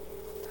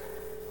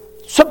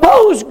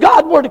 Suppose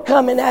God were to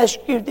come and ask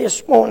you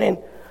this morning,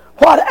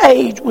 what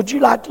age would you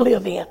like to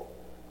live in?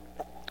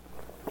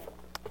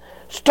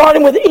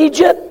 Starting with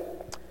Egypt,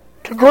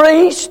 to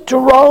Greece, to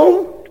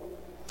Rome,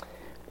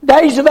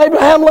 days of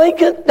Abraham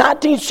Lincoln,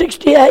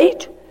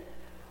 1968,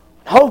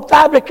 the whole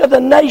fabric of the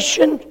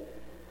nation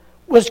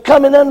was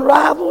coming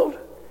unraveled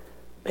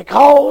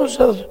because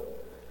of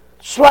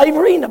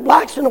slavery and the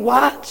blacks and the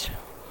whites.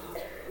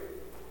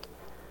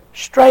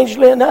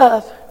 Strangely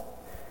enough,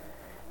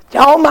 the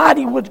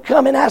Almighty would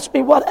come and ask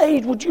me, what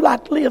age would you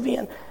like to live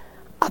in?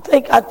 I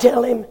think I'd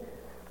tell him,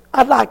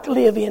 I'd like to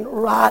live in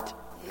right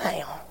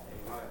now.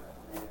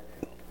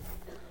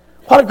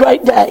 What a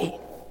great day.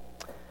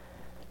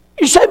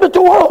 You say, but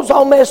the world's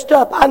all messed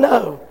up. I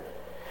know.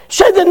 You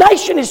say the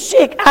nation is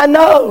sick. I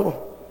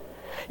know.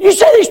 You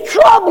say there's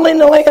trouble in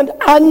the land.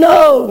 I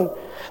know.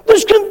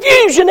 There's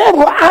confusion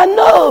everywhere. I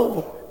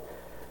know.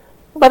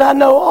 But I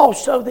know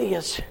also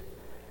this.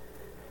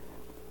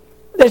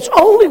 That's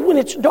only when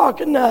it's dark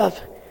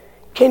enough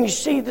can you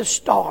see the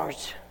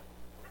stars.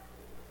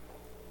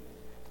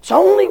 It's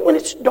only when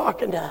it's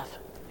dark enough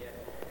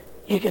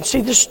you can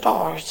see the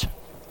stars.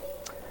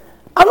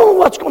 I don't know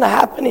what's going to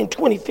happen in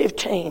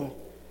 2015.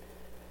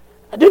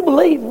 I do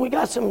believe we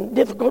got some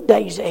difficult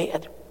days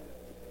ahead.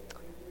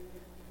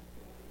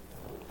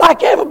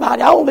 Like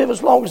everybody, I want to live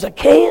as long as I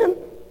can.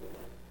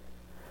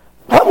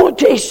 But I'm going to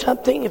tell you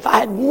something. If I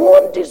had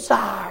one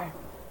desire,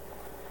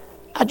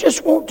 I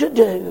just want to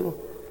do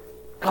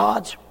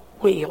God's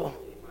will.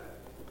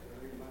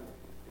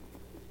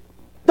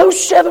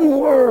 Those 7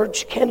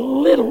 words can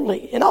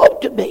literally and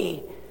ought to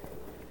be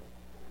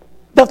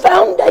the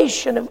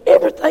foundation of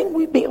everything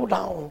we build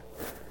on.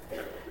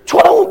 It's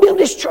what I want to build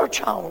this church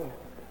on.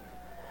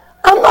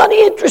 I'm not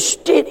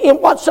interested in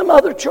what some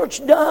other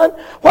church done,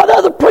 what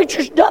other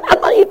preachers done. I'm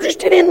not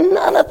interested in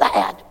none of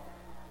that.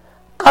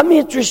 I'm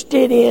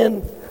interested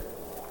in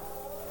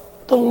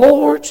the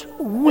Lord's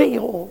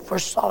will for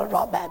Solid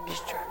Rock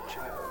Baptist Church.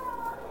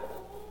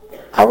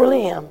 I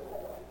really am.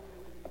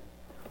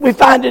 We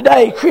find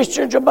today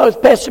Christians are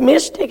both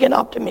pessimistic and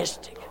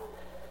optimistic.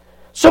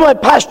 Somebody,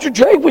 Pastor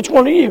Jay, which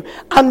one are you?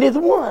 I'm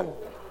neither one.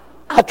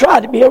 I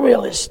try to be a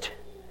realist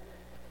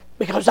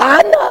because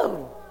I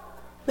know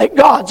that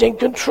God's in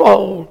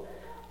control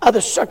of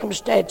the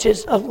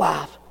circumstances of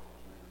life.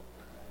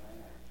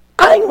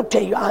 I ain't going to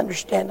tell you I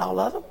understand all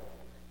of them.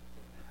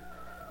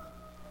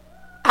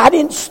 I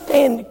didn't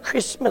stand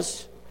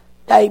Christmas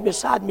Day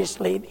beside Miss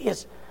Lee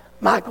as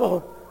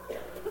Michael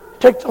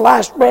took the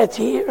last breath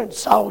here and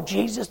saw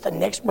Jesus the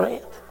next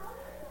breath.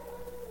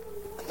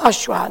 I'm not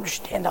sure I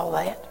understand all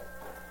that.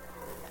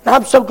 And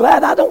I'm so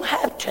glad I don't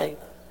have to.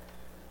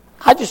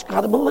 I just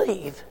got to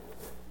believe.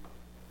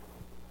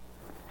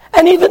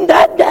 And even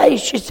that day,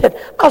 she said,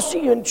 I'll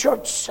see you in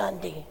church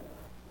Sunday.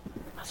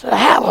 I said,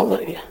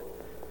 hallelujah.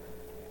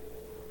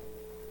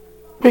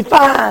 We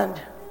find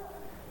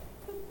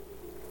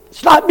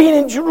it's like being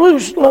in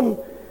Jerusalem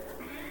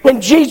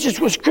when Jesus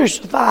was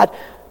crucified.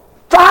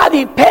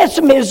 Friday,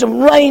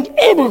 pessimism reigned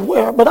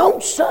everywhere, but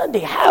on Sunday,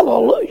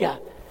 hallelujah.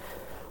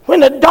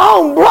 When the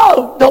dawn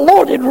broke, the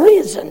Lord had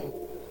risen.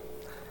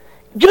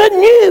 Good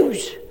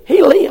news,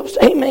 He lives.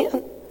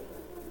 Amen.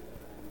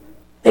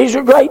 These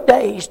are great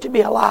days to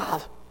be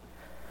alive.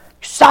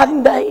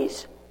 Exciting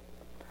days,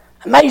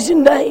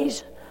 amazing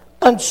days,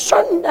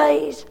 uncertain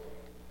days,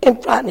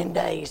 and frightening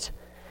days.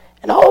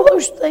 And all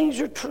those things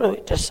are true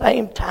at the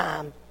same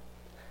time.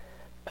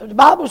 But the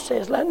Bible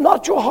says, let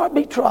not your heart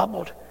be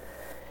troubled.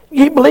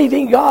 You believe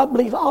in God,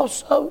 believe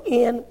also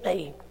in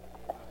me.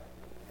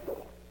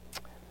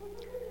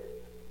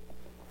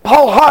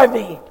 Paul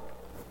Harvey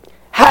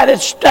had a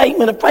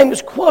statement, a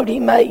famous quote he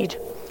made.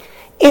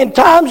 In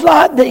times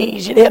like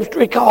these, it helps to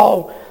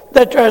recall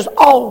that there has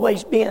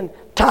always been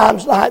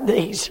times like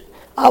these.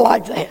 I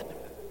like that.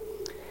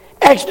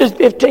 Exodus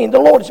 15, the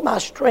Lord is my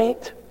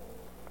strength,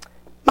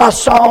 my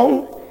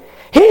song.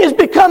 He has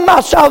become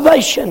my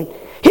salvation.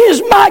 He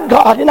is my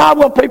God, and I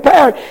will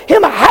prepare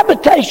him a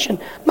habitation,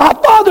 my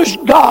Father's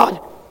God,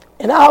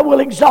 and I will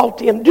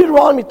exalt him.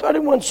 Deuteronomy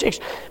 31:6.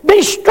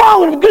 Be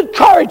strong and of good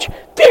courage.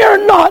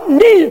 Fear not,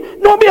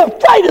 nor be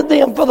afraid of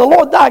them, for the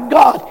Lord thy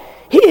God,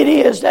 He it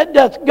is that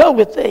doth go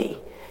with thee.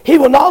 He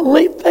will not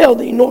fail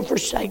thee, nor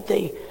forsake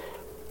thee.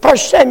 1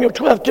 Samuel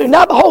 12:2.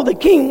 Now behold, the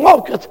king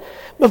walketh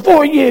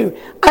before you.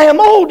 I am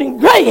old and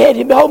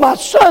gray-headed. Behold, my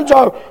sons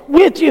are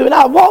with you, and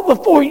I walk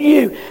before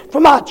you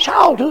from my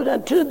childhood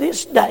unto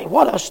this day.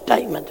 What a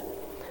statement.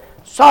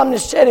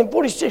 Psalmist said in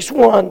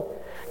 46:1,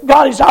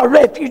 God is our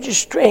refuge and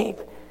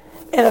strength,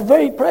 and a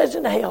very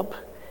present help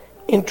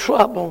in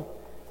trouble.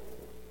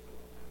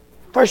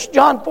 1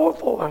 John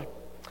 4:4.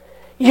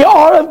 Ye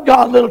are of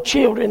God, little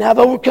children, have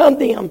overcome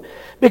them,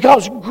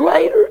 because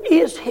greater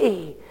is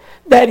He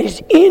that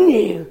is in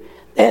you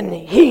than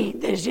he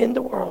that is in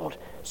the world.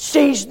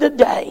 Seize the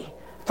day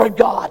for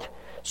God.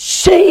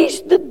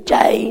 Seize the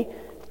day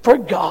for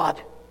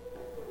God.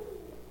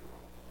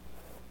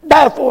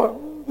 Therefore,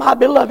 my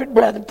beloved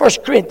brethren,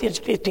 1 Corinthians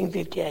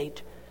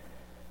 15:58.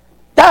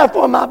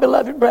 Therefore, my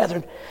beloved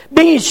brethren,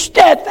 be ye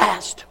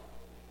steadfast.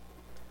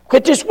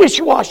 Quit this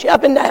wishy-washy,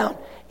 up and down,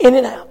 in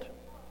and out.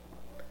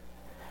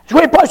 As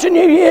we approach a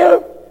new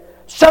year,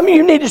 some of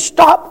you need to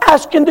stop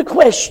asking the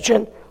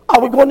question, are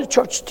we going to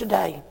church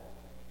today?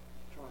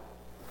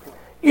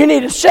 You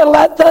need to settle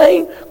that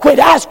thing, quit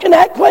asking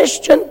that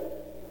question,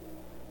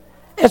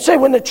 and say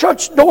when the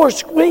church doors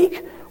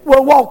squeak,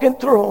 we're walking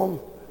through them.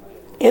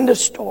 End of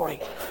story.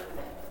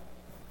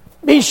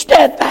 Be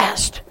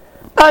steadfast,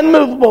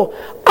 unmovable,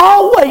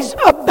 always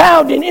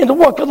abounding in the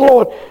work of the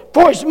Lord,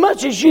 for as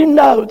much as you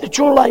know that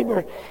your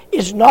labor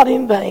is not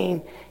in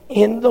vain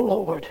in the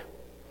Lord.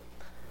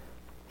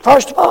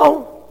 First of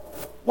all,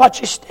 watch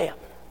your step.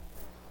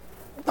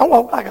 Don't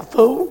walk like a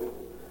fool.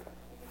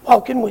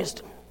 Walk in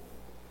wisdom.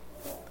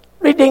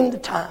 Redeem the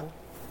time.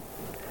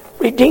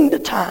 Redeem the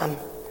time.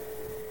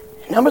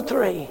 Number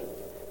 3,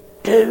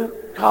 do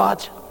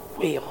God's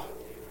will.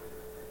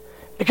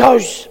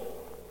 Because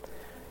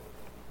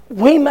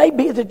we may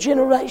be the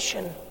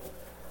generation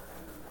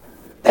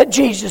that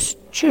Jesus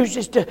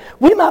chooses to.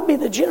 We might be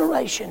the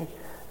generation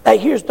that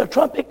hears the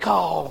trumpet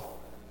call.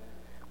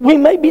 We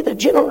may be the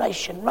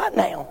generation right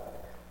now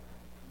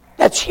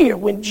that's here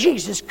when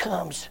Jesus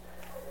comes.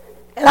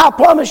 And I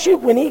promise you,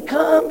 when He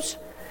comes,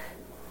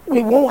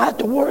 we won't have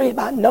to worry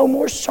about no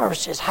more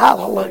services.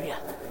 Hallelujah.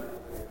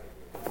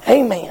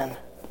 Amen.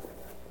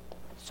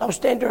 So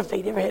stand to our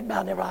feet, every head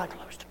bowed and every eye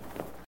closed.